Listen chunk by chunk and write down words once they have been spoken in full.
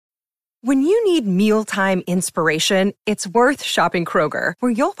When you need mealtime inspiration, it's worth shopping Kroger,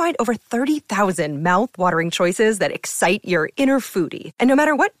 where you'll find over 30,000 mouth-watering choices that excite your inner foodie. And no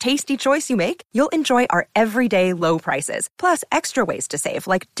matter what tasty choice you make, you'll enjoy our everyday low prices, plus extra ways to save,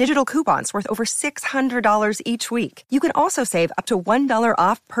 like digital coupons worth over $600 each week. You can also save up to $1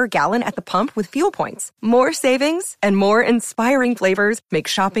 off per gallon at the pump with fuel points. More savings and more inspiring flavors make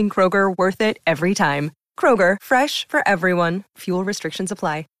shopping Kroger worth it every time. Kroger, fresh for everyone. Fuel restrictions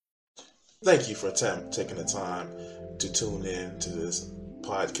apply. Thank you for taking the time to tune in to this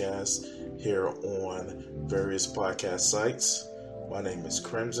podcast here on various podcast sites. My name is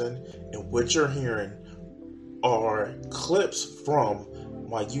Crimson, and what you're hearing are clips from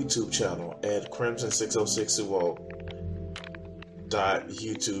my YouTube channel at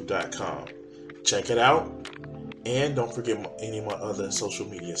crimson60620.youtube.com. Check it out, and don't forget any of my other social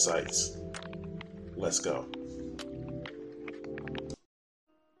media sites. Let's go.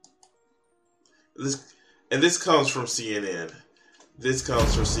 This comes from CNN. This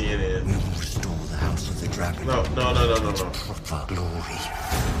comes from CNN. We will restore the House of the Dragon. No. Proper glory.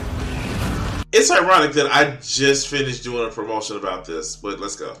 It's ironic that I just finished doing a promotion about this, but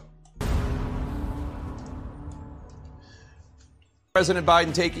let's go. President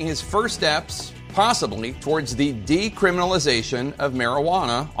Biden taking his first steps, possibly, towards the decriminalization of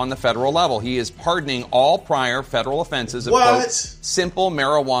marijuana on the federal level. He is pardoning all prior federal offenses of, quote, simple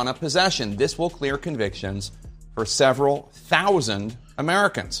marijuana possession. This will clear convictions for several thousand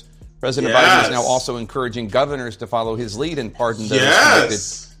Americans. President Biden is now also encouraging governors to follow his lead and pardon those convicted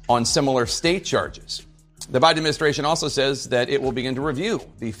on similar state charges. The Biden administration also says that it will begin to review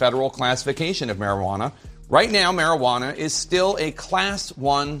the federal classification of marijuana. Right now, marijuana is still a Class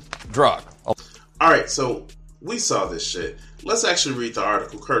 1 drug. All right, so we saw this shit. Let's actually read the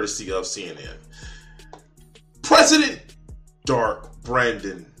article courtesy of CNN. President Dark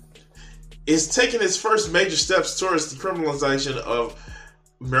Brandon is taking his first major steps towards the criminalization of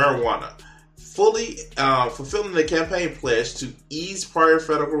marijuana, fully fulfilling the campaign pledge to ease prior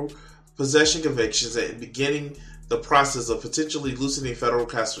federal possession convictions and beginning the process of potentially loosening federal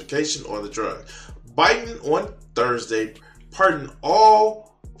classification on the drug. Biden on Thursday pardoned all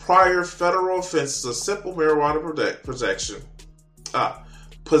prior federal offenses of simple marijuana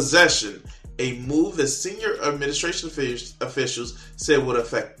possession, a move that senior administration officials said would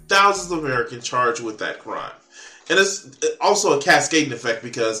affect thousands of Americans charged with that crime. And it's also a cascading effect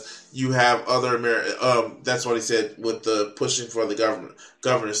because you have other that's what he said with the pushing for the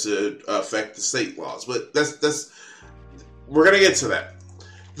governors to affect the state laws. But that's we're gonna get to that.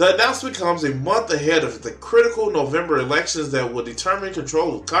 The announcement comes a month ahead of the critical November elections that will determine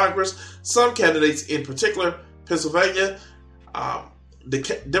control of Congress. Some candidates, in particular Pennsylvania,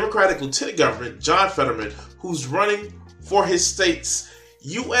 the Democratic Lieutenant Governor John Fetterman, who's running for his state's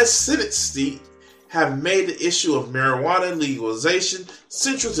U.S. Senate seat, have made the issue of marijuana legalization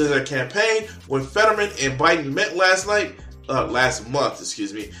central to their campaign. When Fetterman and Biden met last month,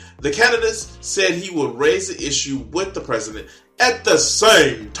 the candidates said he would raise the issue with the president. At the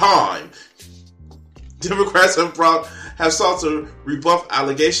same time, Democrats have sought to rebuff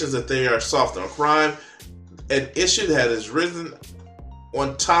allegations that they are soft on crime, an issue that has risen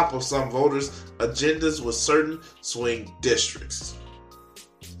on top of some voters' agendas with certain swing districts.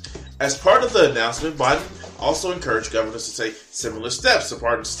 As part of the announcement, Biden also encouraged governors to take similar steps to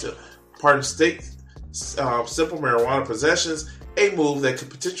pardon state simple marijuana possessions, a move that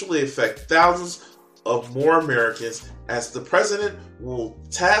could potentially affect thousands of more Americans, as the president will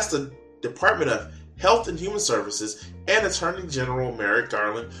task the Department of Health and Human Services and Attorney General Merrick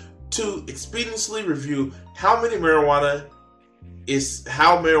Garland to expeditiously review how marijuana is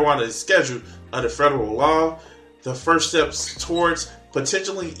scheduled under federal law. The first steps towards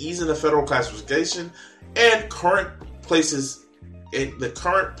potentially easing the federal classification and current places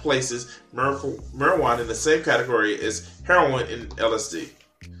marijuana in the same category as heroin and LSD.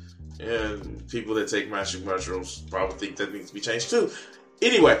 And people that take magic mushrooms probably think that needs to be changed too.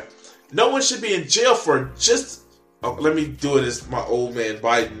 Anyway, no one should be in jail for just... let me do it as my old man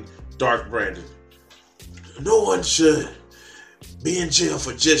Biden, Dark Brandon. No one should be in jail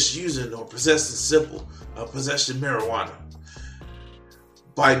for just using or possessing marijuana.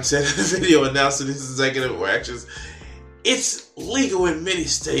 Biden said in a video announcing his executive actions. It's legal in many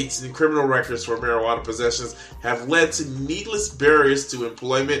states, and criminal records for marijuana possessions have led to needless barriers to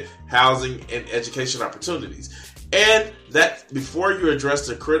employment, housing, and education opportunities. And that before you address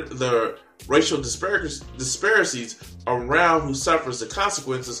the racial disparities around who suffers the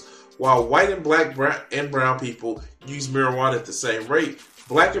consequences, while white and black and brown people use marijuana at the same rate,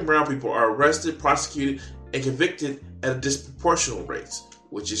 black and brown people are arrested, prosecuted, and convicted at disproportional rates.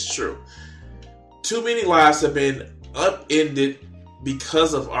 which is true. Too many lives have been upended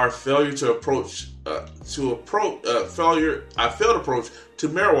because of our failure to approach, our failed approach to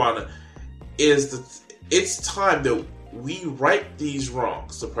marijuana. It's time that we right these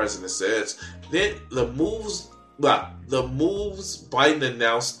wrongs, the president says. Then the moves Biden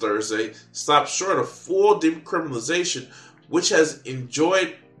announced Thursday stop short of full decriminalization, which has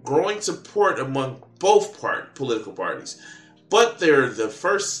enjoyed growing support among both political parties. But they're the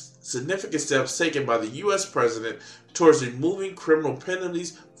first significant steps taken by the U.S. president towards removing criminal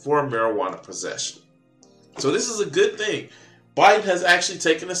penalties for marijuana possession. So this is a good thing. Biden has actually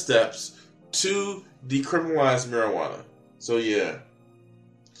taken the steps to decriminalize marijuana. So yeah.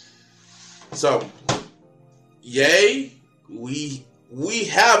 So, yay, we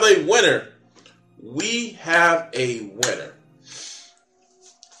have a winner. We have a winner.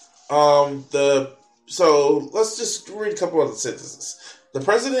 So let's just read a couple of the sentences. The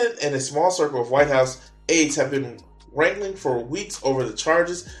president and a small circle of White House aides have been wrangling for weeks over the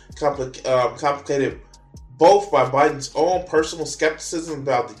charges, complicated both by Biden's own personal skepticism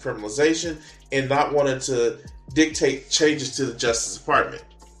about decriminalization and not wanting to dictate changes to the Justice Department.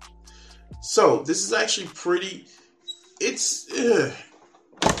 So this is actually pretty. It's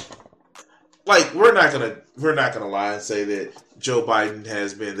like we're not gonna lie and say that Joe Biden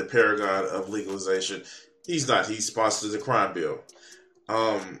has been the paragon of legalization. He's not. He sponsored the crime bill,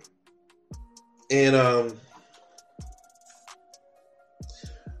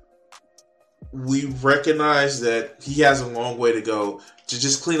 we recognize that he has a long way to go to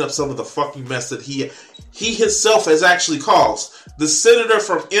just clean up some of the fucking mess that he himself has actually caused. The senator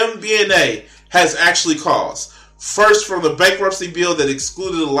from MBNA has actually caused. First, from the bankruptcy bill that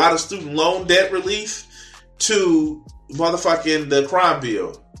excluded a lot of student loan debt relief to motherfucking the crime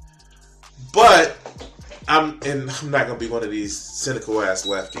bill. But I'm not gonna be one of these cynical ass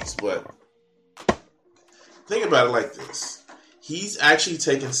lefties, but think about it like this. He's actually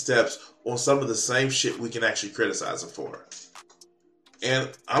taking steps on some of the same shit we can actually criticize him for. And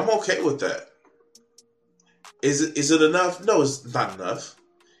I'm okay with that. Is it enough? No, it's not enough.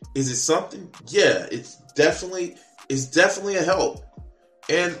 Is it something? Yeah, it's definitely a help.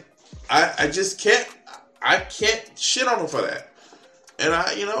 And I just can't shit on him for that. And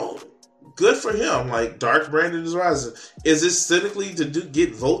good for him. Like, Dark Brandon is rising. Is it cynically to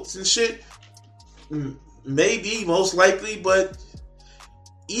get votes and shit? Maybe, most likely, but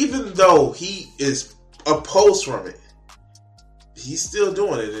even though he is opposed from it, he's still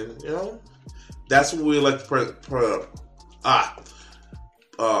doing it, and that's what we elect.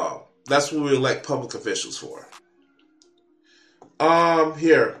 That's what we elect public officials for.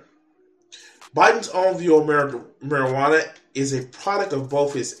 Here, Biden's own view of marijuana is a product of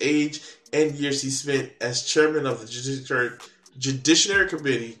both his age and years he spent as chairman of the Judiciary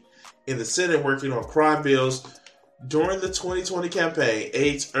Committee in the Senate working on crime bills. During the 2020 campaign,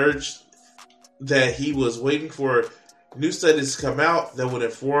 aides urged that he was waiting for new studies to come out that would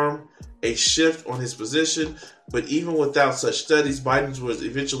inform a shift on his position. But even without such studies, Biden was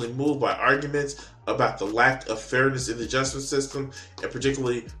eventually moved by arguments about the lack of fairness in the justice system, and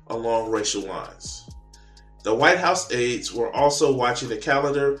particularly along racial lines. The White House aides were also watching the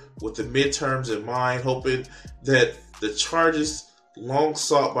calendar with the midterms in mind, hoping that the changes long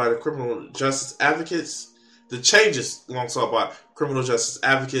sought by criminal justice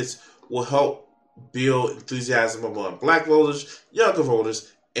advocates will help build enthusiasm among black voters, younger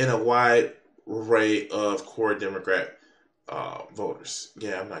voters, and a wide array of core Democrat voters.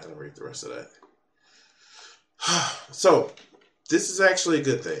 Yeah, I'm not going to read the rest of that. So, this is actually a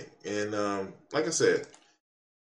good thing. And like I said,